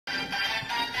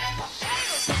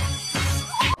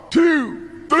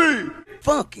2, 3,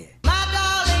 funk it.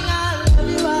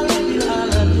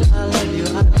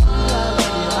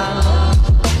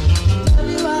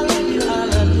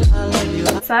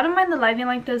 So I don't mind the lighting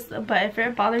like this, but if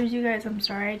it bothers you guys, I'm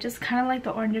sorry. I just kind of like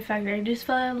the orange effect. I just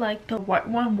feel like the white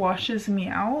one washes me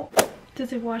out.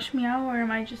 Does it wash me out, or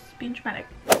am I just being dramatic?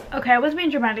 Okay, I was being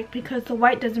dramatic because the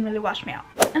white doesn't really wash me out.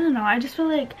 I don't know, I just feel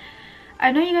like,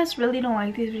 I know you guys really don't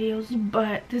like these videos,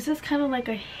 but this is kind of like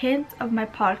a hint of my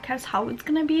podcast, how it's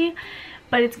gonna be.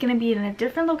 But it's gonna be in a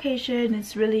different location.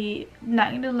 It's really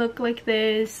not gonna look like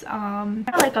this.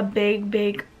 Not like a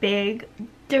big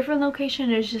different location.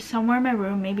 It's just somewhere in my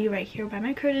room, maybe right here by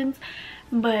my curtains.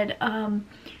 But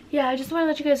yeah, I just want to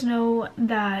let you guys know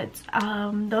that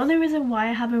the only reason why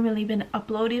I haven't really been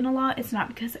uploading a lot, it's not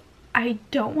because I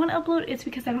don't want to upload, it's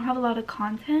because I don't have a lot of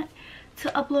content to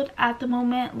upload at the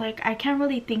moment. Like, I can't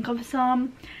really think of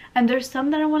some, and there's some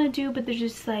that I want to do, but they're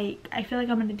just like, I feel like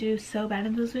I'm gonna do so bad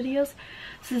in those videos.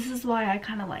 So this is why I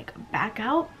kind of like back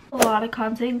out. A lot of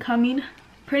content coming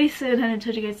pretty soon, and I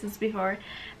told you guys this before.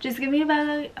 Just give me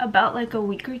about like a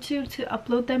week or two to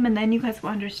upload them, and then you guys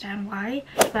will understand why.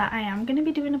 But I am gonna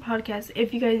be doing a podcast.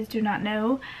 If you guys do not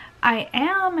know, I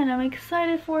am, and I'm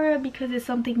excited for it because it's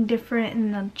something different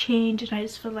and a change, and I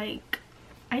just feel like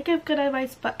I give good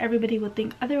advice, but everybody would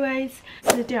think otherwise.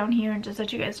 Sit down here and just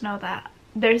let you guys know that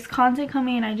there's content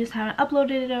coming, I just haven't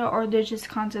uploaded it, or there's just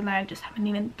content that I just haven't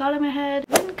even thought in my head.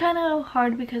 It's been kind of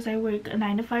hard because I work a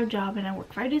 9-to-5 job and I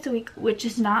work 5 days a week, which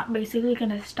is not basically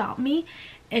gonna stop me.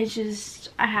 It's just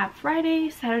I have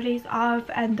Fridays, Saturdays off,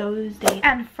 and those days.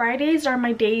 And Fridays are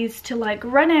my days to like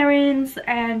run errands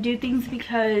and do things,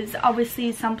 because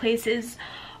obviously some places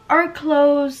are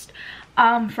closed.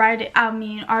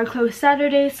 Are closed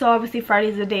Saturday, so obviously Friday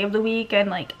is the day of the week, and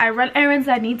like I run errands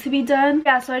that need to be done.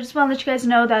 Yeah, so I just want to let you guys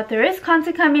know that there is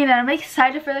content coming, and I'm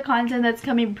excited for the content that's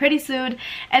coming pretty soon,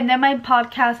 and then my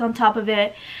podcast on top of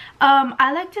it.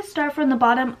 I like to start from the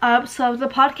bottom up, so the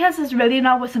podcast is really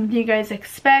not what some of you guys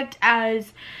expect,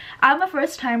 as I'm a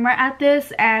first timer at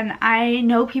this, and I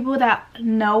know people that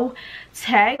know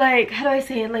tech. Like, how do I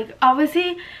say it? Like,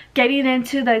 obviously getting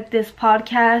into like this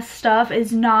podcast stuff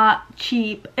is not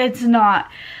cheap. It's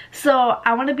not. So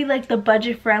I want to be like the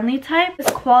budget friendly type. The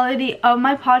quality of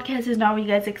my podcast is not what you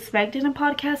guys expect in a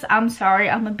podcast. I'm sorry,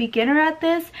 I'm a beginner at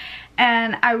this,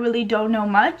 and I really don't know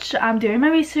much. I'm doing my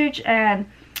research, and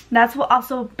that's what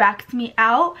also backed me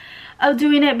out of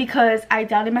doing it, because I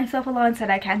doubted myself a lot and said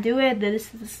I can't do it,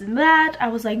 this and that. I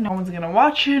was like, no one's gonna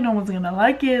watch it, no one's gonna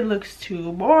like it looks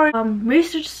too boring.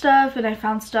 Research stuff, and I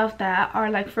found stuff that are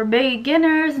like for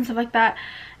beginners and stuff like that.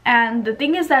 And the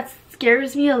thing is that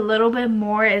scares me a little bit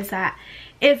more is that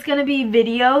it's gonna be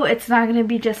video, it's not gonna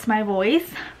be just my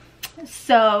voice.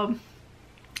 So,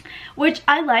 which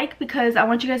I like, because I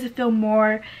want you guys to feel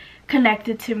more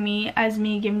connected to me as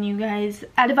me giving you guys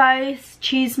advice,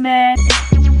 cheeseman,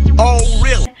 oh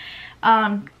really,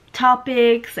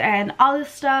 topics and all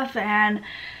this stuff, and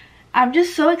I'm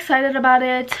just so excited about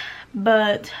it.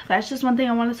 But that's just one thing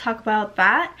I want to talk about,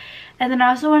 that. And then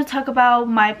I also want to talk about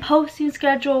my posting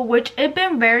schedule, which it's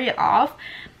been very off,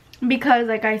 because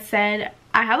like I said,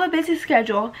 I have a busy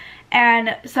schedule,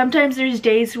 and sometimes there's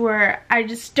days where I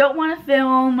just don't want to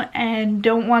film and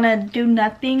don't want to do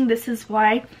nothing. This is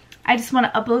why I just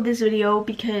want to upload this video,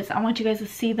 because I want you guys to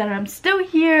see that I'm still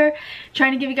here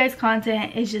trying to give you guys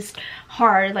content. It's just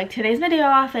hard. Like, today's my day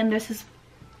off, and this is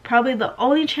probably the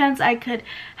only chance I could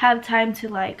have time to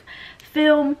like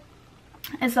film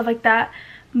and stuff like that.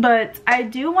 But I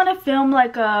do want to film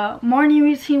like a morning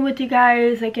routine with you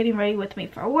guys, like getting ready with me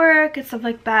for work and stuff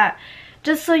like that,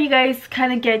 just so you guys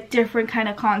kind of get different kind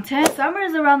of content. Summer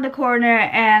is around the corner,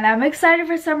 and I'm excited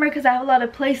for summer because I have a lot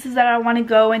of places that I want to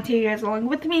go and take you guys along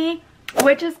with me,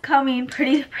 which is coming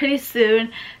pretty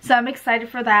soon. So I'm excited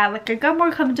for that. Like, I got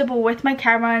more comfortable with my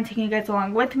camera and taking you guys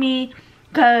along with me,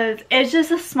 because it's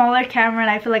just a smaller camera,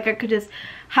 and I feel like I could just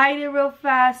hide it real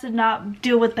fast and not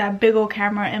deal with that big old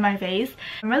camera in my face.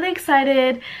 I'm really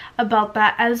excited about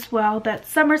that as well, that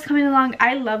summer's coming along.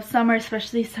 I love summer,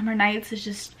 especially summer nights. It's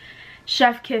just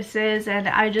chef kisses, and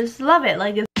I just love it.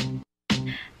 Like,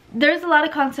 there's a lot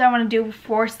of content I want to do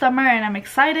for summer, and I'm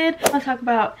excited. What I want to talk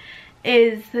about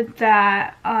is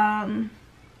that I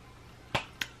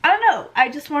don't know, I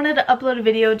just wanted to upload a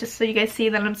video just so you guys see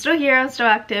that I'm still here, I'm still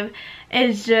active.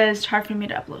 It's just hard for me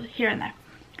to upload here and there.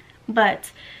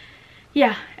 But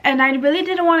yeah, and I really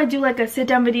didn't want to do like a sit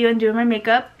down video and do my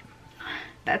makeup.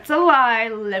 That's a lie.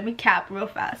 Let me cap real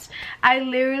fast. I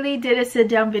literally did a sit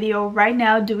down video right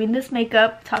now doing this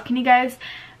makeup, talking to you guys,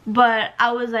 but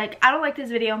I was like, I don't like this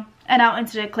video, and I'll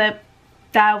insert a clip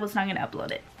that I was not gonna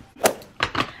upload it.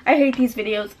 I hate these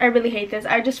videos. I really hate this.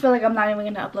 I just feel like I'm not even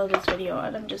gonna upload this video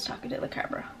and I'm just talking to the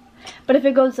camera. But if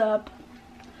it goes up,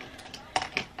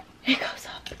 it goes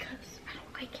up because I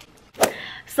don't like it.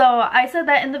 So I said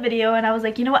that in the video and I was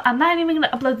like, you know what, I'm not even gonna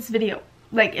upload this video.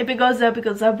 Like, if it goes up, it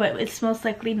goes up, but it's most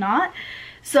likely not.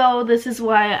 So this is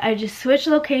why I just switched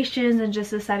locations and just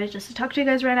decided just to talk to you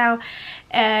guys right now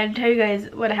and tell you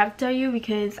guys what I have to tell you,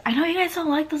 because I know you guys don't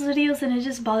like those videos and it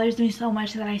just bothers me so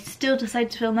much that I still decide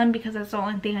to film them because that's the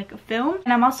only thing I could film.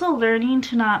 And I'm also learning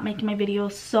to not make my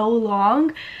videos so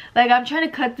long. Like, I'm trying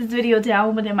to cut this video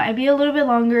down, but it might be a little bit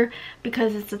longer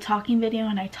because it's a talking video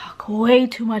and I talk way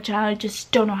too much and I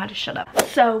just don't know how to shut up.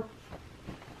 So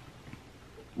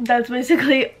that's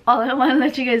basically all I want to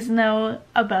let you guys know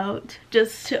about,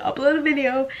 just to upload a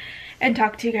video and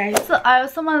talk to you guys. So I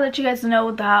also want to let you guys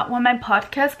know that when my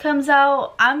podcast comes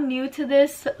out, I'm new to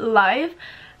this live,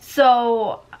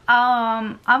 so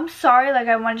I'm sorry. Like,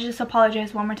 I want to just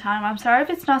apologize one more time. I'm sorry if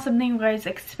it's not something you guys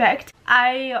expect.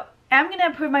 I am gonna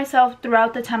improve myself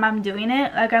throughout the time I'm doing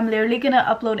it. Like, I'm literally gonna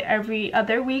upload every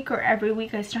other week or every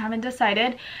week. I still haven't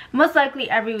decided. Most likely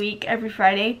every week, every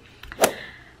Friday.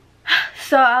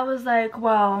 So I was like,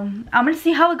 well, I'm gonna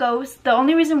see how it goes. The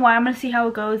only reason why I'm gonna see how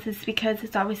it goes is because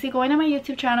it's obviously going on my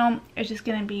YouTube channel. It's just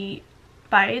gonna be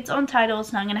by its own title.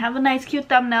 It's not gonna have a nice cute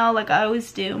thumbnail like I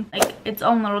always do, like its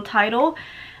own little title.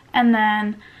 And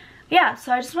then yeah,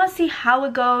 so I just want to see how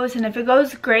it goes, and if it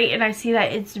goes great and I see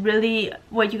that it's really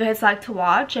what you guys like to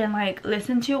watch and like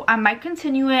listen to, I might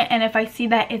continue it. And if I see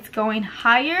that it's going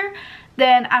higher,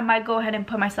 then I might go ahead and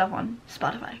put myself on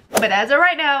Spotify. But as of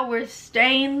right now, we're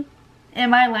staying in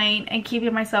my lane and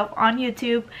keeping myself on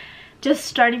YouTube, just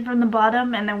starting from the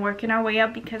bottom and then working our way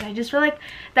up, because I just feel like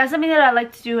that's something that I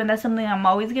like to do and that's something I'm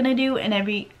always gonna do in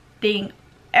every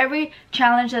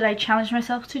challenge that I challenge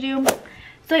myself to do.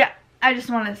 So yeah, I just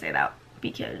wanted to say that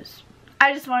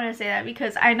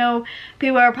because I know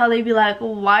people are probably be like,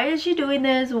 why is she doing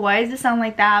this? Why does it sound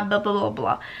like that? Blah blah blah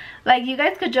blah. Like, you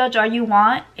guys could judge all you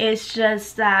want. It's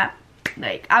just that,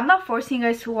 like, I'm not forcing you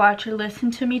guys to watch or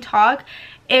listen to me talk.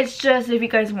 It's just if you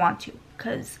guys want to,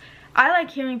 because I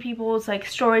like hearing people's like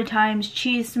story times,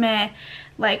 chisme,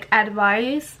 like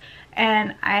advice,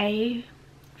 and I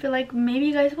feel like maybe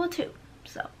you guys will too.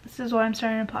 So this is why I'm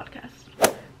starting a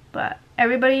podcast. But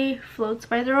everybody floats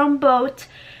by their own boat.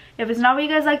 If it's not what you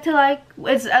guys like to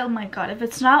oh my god, if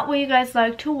it's not what you guys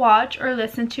like to watch or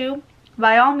listen to,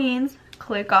 by all means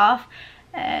click off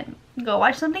and go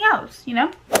watch something else, you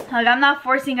know? Like, I'm not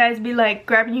forcing you guys to be like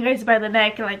grabbing you guys by the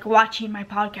neck and like watching my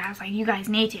podcast. Like, you guys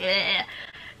need to.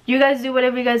 You guys do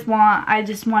whatever you guys want. I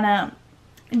just want to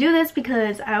do this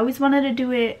because I always wanted to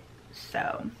do it.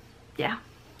 So yeah,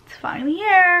 it's finally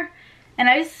here. And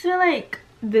I just feel like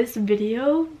this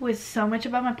video was so much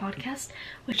about my podcast,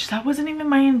 which that wasn't even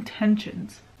my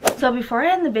intentions. So before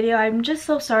I end the video, I'm just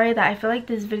so sorry that I feel like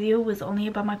this video was only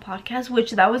about my podcast,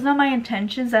 which that was not my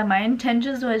intentions. That my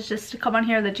intentions was just to come on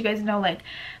here and let you guys know like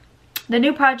the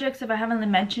new projects if I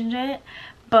haven't mentioned it,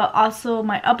 but also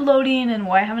my uploading and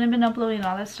why I haven't been uploading,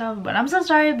 all that stuff. But I'm so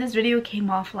sorry if this video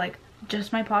came off like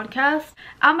just my podcast.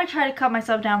 I'm gonna try to cut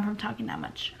myself down from talking that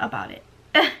much about it.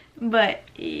 But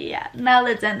yeah, now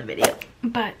let's end the video.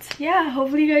 But yeah,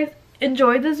 hopefully you guys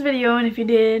enjoyed this video, and if you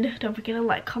did, don't forget to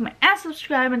like, comment, and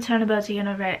subscribe, and turn the bell to get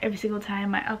notified every single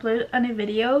time I upload a new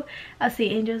video. I'll see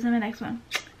you angels in the next one.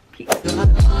 Peace.